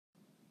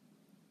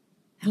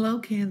Hello,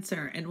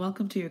 Cancer, and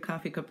welcome to your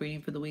Coffee Cup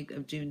reading for the week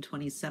of June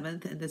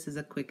 27th. And this is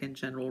a quick and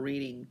general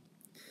reading.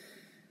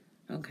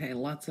 Okay,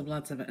 lots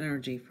of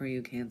energy for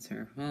you,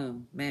 Cancer.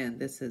 Oh, man,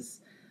 this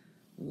is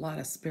a lot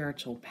of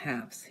spiritual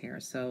paths here.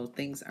 So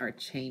things are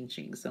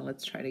changing. So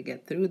let's try to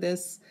get through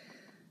this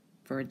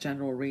for a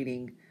general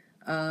reading.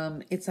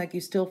 It's like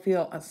you still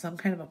feel some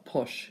kind of a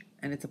push,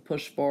 and it's a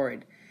push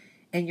forward.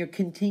 And you're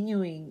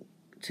continuing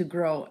to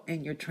grow,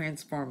 and you're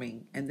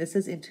transforming. And this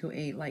is into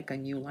a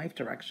new life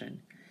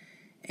direction.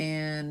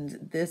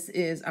 And this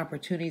is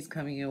opportunities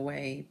coming your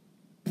way,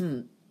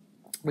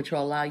 which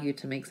will allow you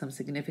to make some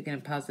significant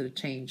and positive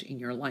change in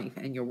your life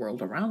and your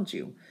world around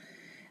you.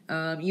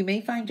 You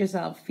may find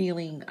yourself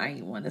feeling,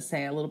 I want to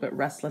say, a little bit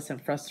restless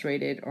and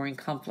frustrated or in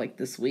conflict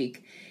this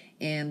week.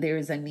 And there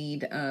is a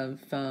need of,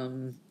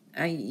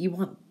 you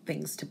want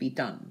things to be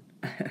done,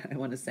 I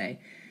want to say.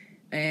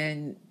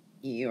 And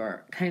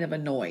you're kind of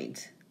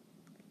annoyed.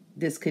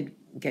 This could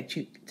get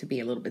you to be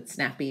a little bit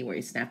snappy, where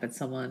you snap at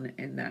someone,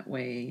 and that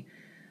way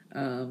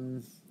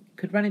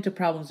could run into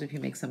problems if you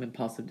make some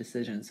impulsive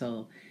decisions.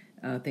 So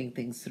think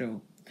things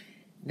through.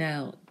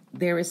 Now,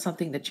 there is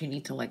something that you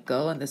need to let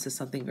go, and this is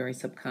something very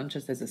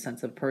subconscious. There's a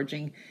sense of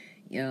purging.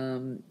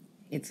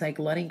 It's like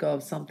letting go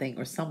of something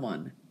or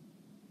someone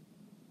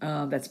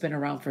that's been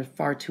around for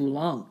far too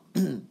long.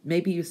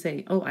 Maybe you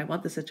say, oh, I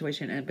want the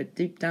situation to end, but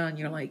deep down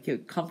you're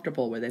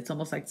comfortable with it. It's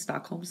almost like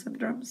Stockholm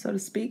Syndrome, so to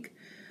speak.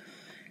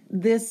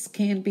 This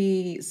can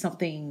be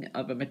something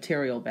of a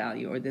material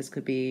value, or this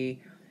could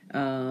be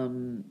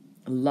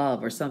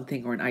love or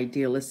something, or an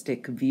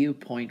idealistic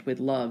viewpoint with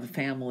love,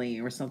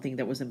 family, or something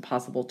that was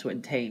impossible to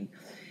attain.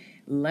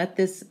 Let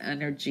this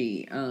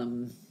energy,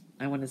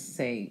 I want to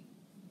say,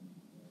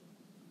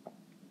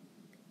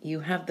 you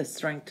have the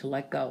strength to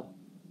let go.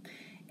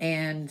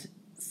 And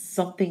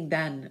something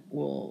then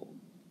will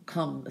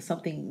come,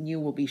 something new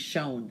will be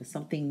shown,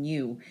 something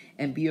new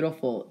and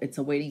beautiful. It's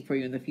awaiting for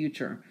you in the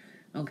future.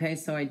 Okay,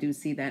 so I do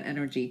see that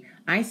energy.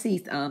 I see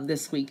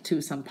this week too,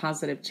 some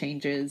positive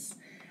changes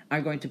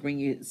are going to bring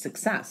you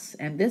success.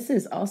 And this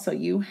is also,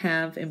 you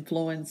have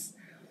influence,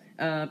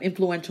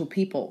 influential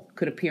people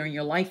could appear in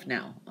your life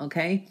now,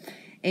 okay?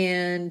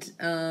 And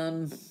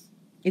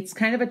it's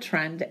kind of a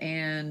trend,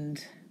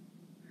 and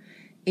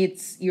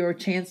it's your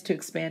chance to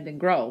expand and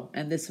grow.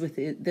 And this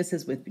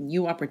is with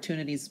new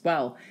opportunities as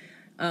well.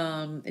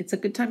 It's a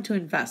good time to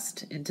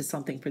invest into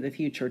something for the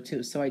future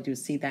too. So I do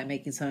see that,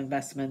 making some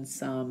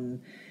investments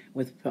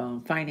with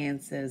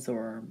finances,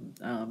 or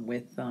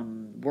with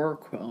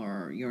work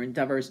or your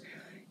endeavors.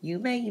 You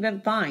may even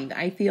find,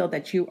 I feel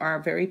that you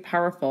are very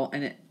powerful,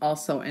 and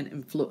also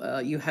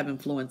you have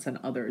influence on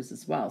others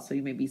as well. So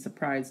you may be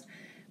surprised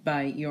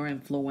by your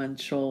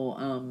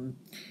influential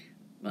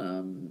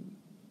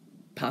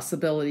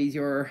possibilities,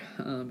 your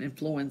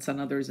influence on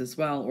others as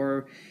well,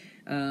 or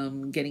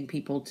getting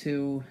people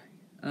to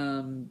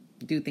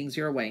do things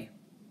your way.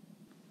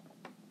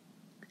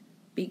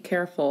 Be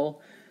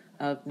careful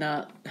of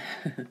not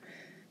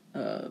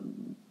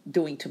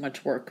doing too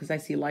much work, because I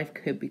see life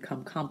could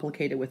become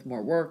complicated with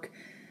more work.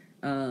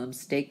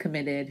 Stay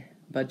committed,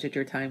 budget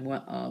your time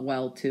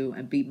well too,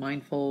 and be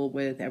mindful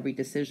with every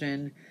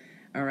decision.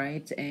 All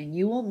right, and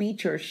you will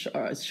meet your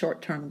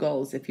short-term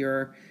goals if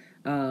you're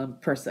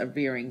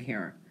persevering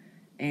here.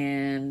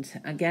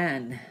 And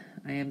again,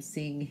 I am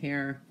seeing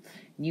here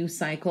new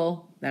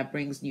cycle that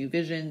brings new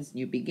visions,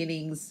 new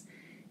beginnings.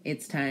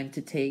 It's time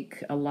to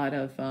take a lot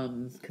of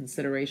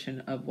consideration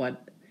of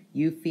what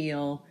you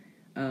feel,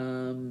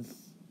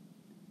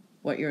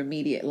 what your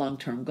immediate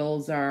long-term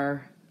goals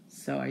are.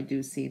 So I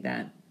do see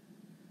that.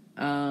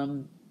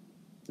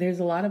 There's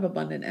a lot of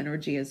abundant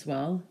energy as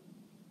well.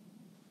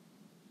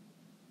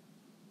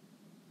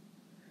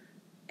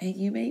 And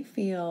you may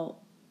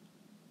feel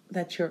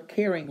that you're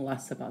caring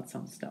less about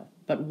some stuff,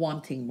 but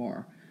wanting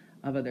more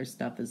of other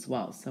stuff as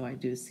well. So I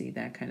do see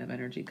that kind of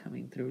energy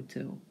coming through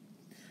too.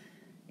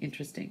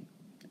 Interesting.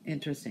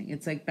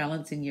 It's like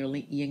balancing your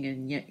yin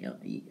and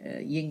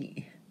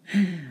yang.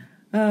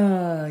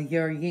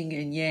 Your yin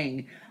and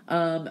yang.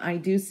 I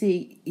do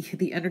see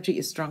the energy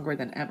is stronger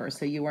than ever.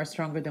 So you are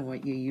stronger than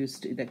what you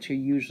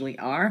usually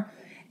are.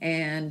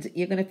 And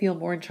you're going to feel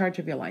more in charge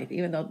of your life,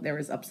 even though there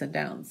is ups and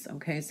downs.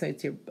 Okay, so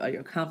it's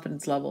your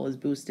confidence level is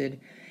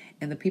boosted,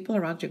 and the people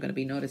around you are going to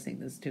be noticing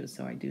this too.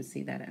 So I do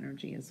see that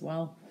energy as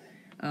well.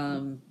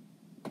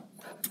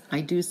 I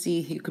do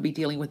see you could be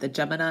dealing with a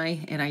Gemini,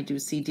 and I do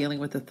see dealing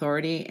with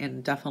authority,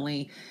 and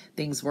definitely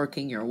things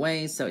working your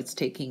way. So it's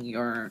making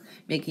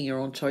your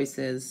own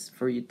choices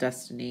for your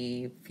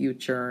destiny,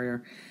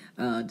 future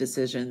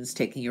decisions,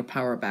 taking your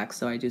power back.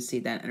 So I do see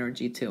that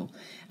energy too.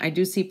 I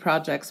do see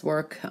projects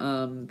work.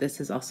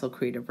 This is also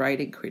creative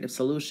writing, creative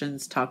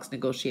solutions, talks,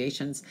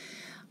 negotiations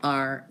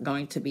are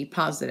going to be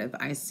positive.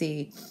 I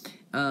see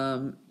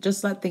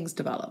just let things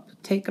develop.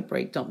 Take a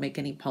break. Don't make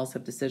any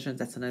impulsive decisions.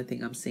 That's another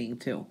thing I'm seeing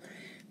too.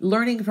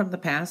 Learning from the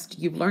past.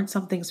 You've learned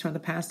some things from the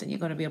past, and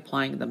you're going to be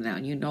applying them now.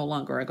 You no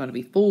longer are going to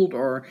be fooled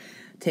or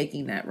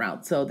taking that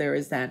route. So there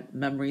is that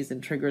memories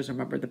and triggers.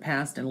 Remember the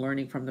past and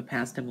learning from the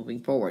past and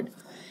moving forward.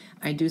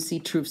 I do see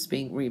truths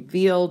being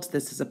revealed.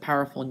 This is a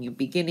powerful new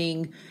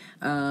beginning.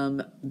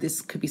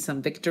 This could be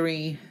some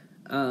victory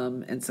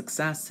and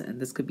success, and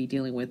this could be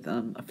dealing with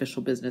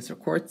official business or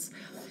courts.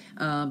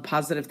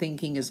 Positive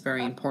thinking is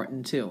very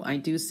important too. I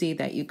do see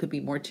that you could be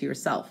more to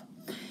yourself.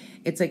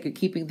 It's like you're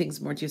keeping things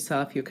more to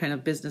yourself. You're kind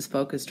of business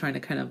focused, trying to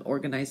kind of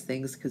organize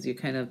things because you're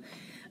kind of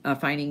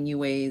finding new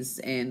ways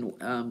and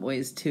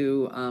ways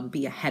to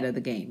be ahead of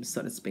the game,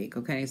 so to speak.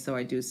 Okay, so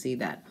I do see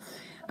that.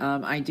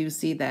 I do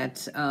see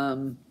that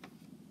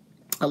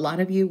a lot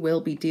of you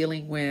will be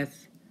dealing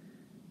with,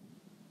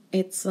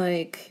 it's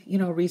like, you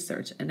know,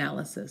 research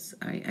analysis.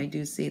 I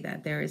do see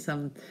that there is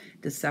some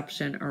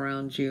deception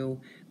around you,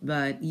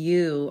 but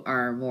you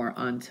are more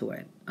onto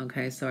it.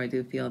 Okay, so I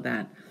do feel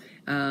that.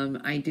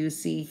 I do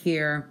see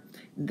here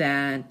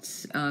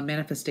that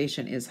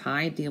manifestation is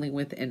high, dealing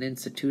with an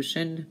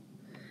institution.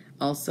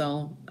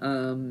 Also,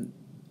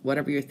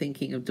 whatever you're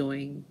thinking of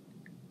doing,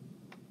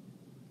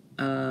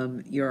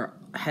 you're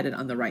headed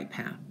on the right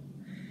path.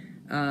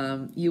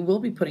 You will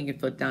be putting your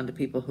foot down to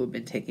people who have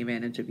been taking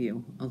advantage of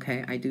you.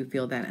 Okay, I do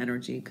feel that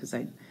energy because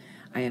I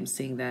am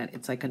seeing that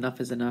it's like enough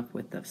is enough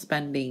with the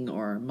spending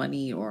or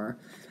money or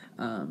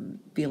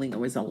feeling there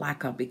was a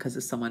lack of because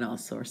of someone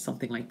else or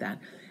something like that.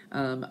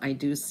 I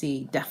do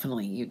see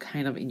definitely you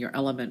kind of in your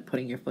element,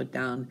 putting your foot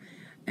down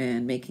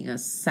and making a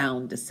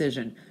sound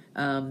decision.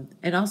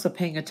 And also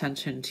paying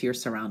attention to your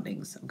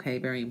surroundings. Okay,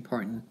 very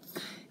important.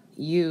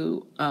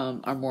 You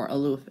are more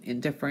aloof,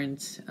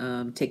 indifferent,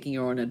 taking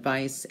your own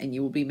advice, and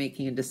you will be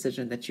making a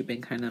decision that you've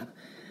been kind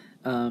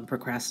of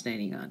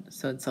procrastinating on.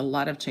 So it's a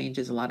lot of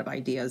changes, a lot of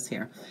ideas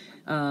here.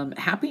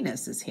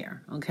 Happiness is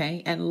here,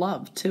 okay, and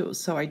love too.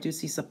 So I do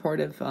see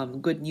supportive,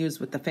 good news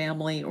with the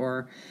family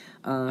or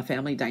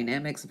family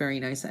dynamics, very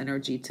nice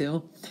energy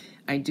too.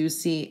 I do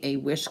see a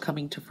wish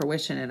coming to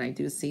fruition, and I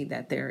do see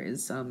that there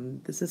is,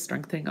 this is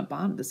strengthening a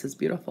bond. This is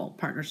beautiful.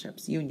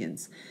 Partnerships,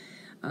 unions.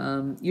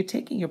 You're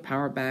taking your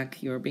power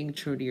back. You're being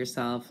true to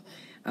yourself.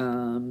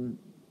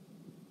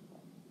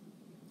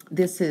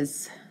 This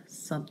is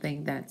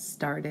something that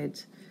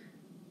started,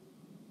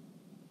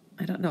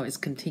 I don't know, is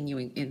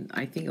continuing in,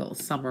 I feel,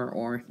 summer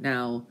or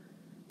now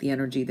the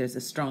energy. There's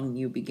a strong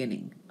new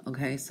beginning.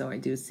 Okay, so I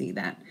do see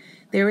that.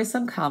 There is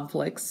some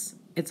conflicts.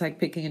 It's like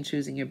picking and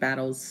choosing your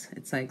battles.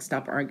 It's like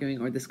stop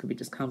arguing, or this could be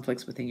just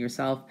conflicts within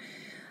yourself.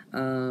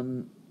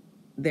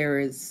 There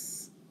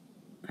is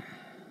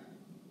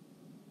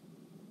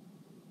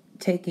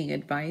taking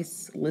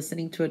advice,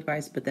 listening to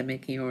advice, but then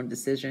making your own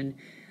decision,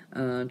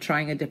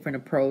 trying a different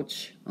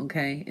approach.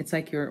 Okay, it's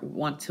like you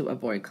want to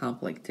avoid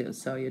conflict too,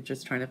 so you're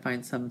just trying to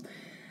find some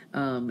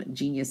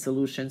genius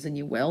solutions, and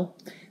you will.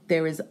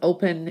 There is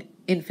open,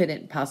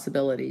 infinite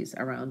possibilities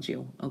around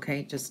you.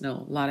 Okay, just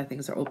know a lot of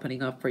things are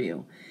opening up for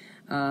you.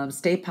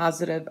 Stay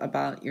positive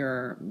about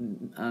your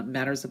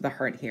matters of the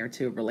heart here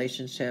too.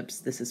 Relationships,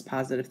 this is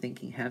positive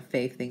thinking. Have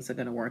faith, things are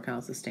going to work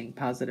out. So staying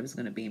positive is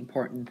going to be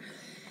important.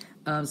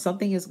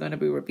 Something is going to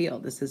be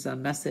revealed. This is a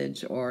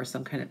message or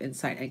some kind of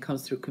insight, and it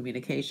comes through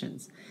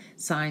communications.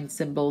 Signs,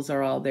 symbols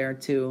are all there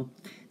too.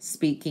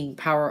 Speaking,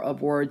 power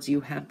of words.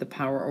 You have the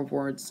power of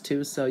words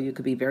too, so you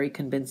could be very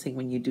convincing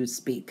when you do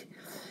speak.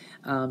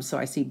 So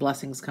I see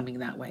blessings coming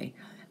that way.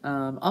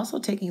 Also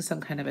taking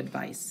some kind of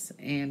advice,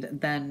 and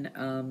then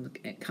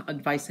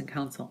advice and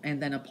counsel,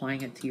 and then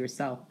applying it to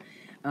yourself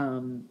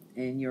and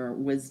your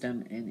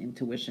wisdom and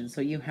intuition.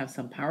 So you have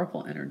some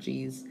powerful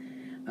energies.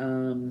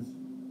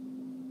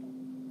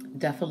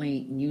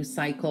 Definitely new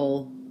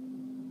cycle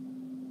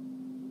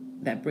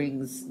that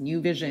brings new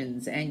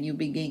visions and new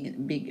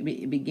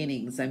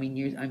beginnings. I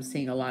mean, I'm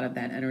seeing a lot of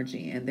that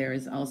energy, and there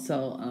is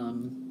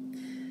also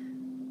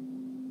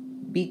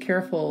be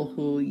careful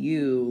who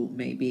you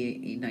may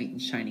be a knight in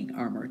shining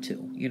armor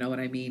to. You know what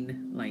I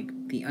mean? Like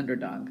the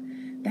underdog.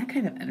 That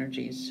kind of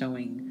energy is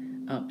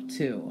showing up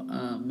too.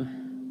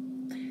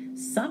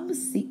 Some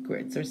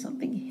secrets or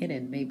something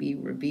hidden may be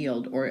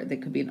revealed, or there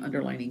could be an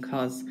underlining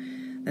cause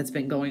that's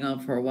been going on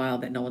for a while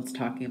that no one's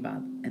talking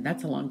about, and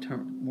that's a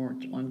more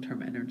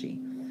long-term energy.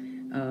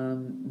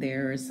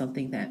 There is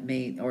something that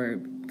may,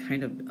 or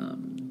kind of a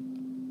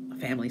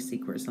family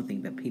secret or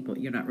something that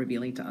you're not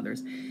revealing to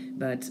others,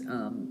 but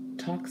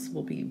talks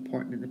will be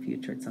important in the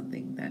future. It's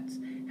something that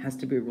has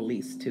to be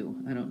released too.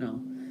 I don't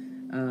know.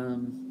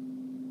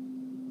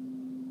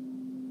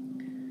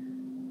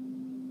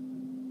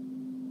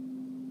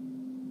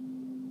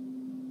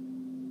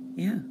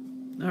 Yeah.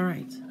 All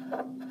right.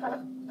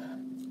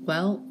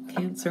 Well,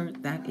 Cancer,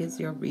 that is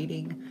your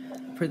reading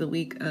for the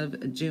week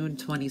of June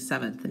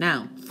 27th.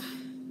 Now,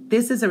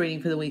 this is a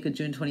reading for the week of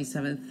June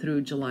 27th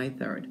through July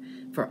 3rd.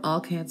 For all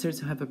Cancers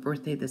who have a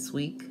birthday this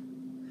week,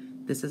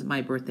 this is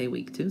my birthday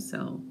week too,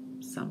 so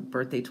some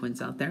birthday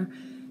twins out there.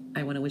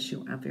 I want to wish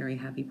you a very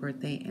happy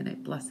birthday and a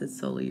blessed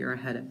solar year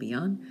ahead and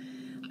beyond.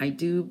 I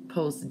do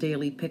post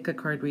daily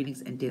pick-a-card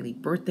readings and daily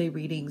birthday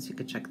readings. You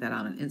can check that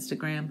out on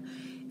Instagram.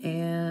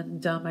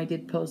 And I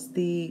did post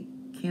the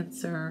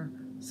Cancer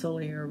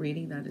solar year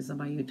reading. That is on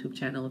my YouTube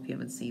channel if you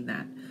haven't seen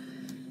that.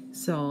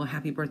 So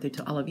happy birthday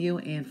to all of you,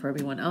 and for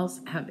everyone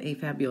else, have a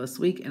fabulous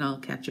week, and I'll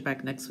catch you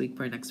back next week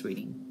for our next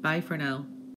reading. Bye for now.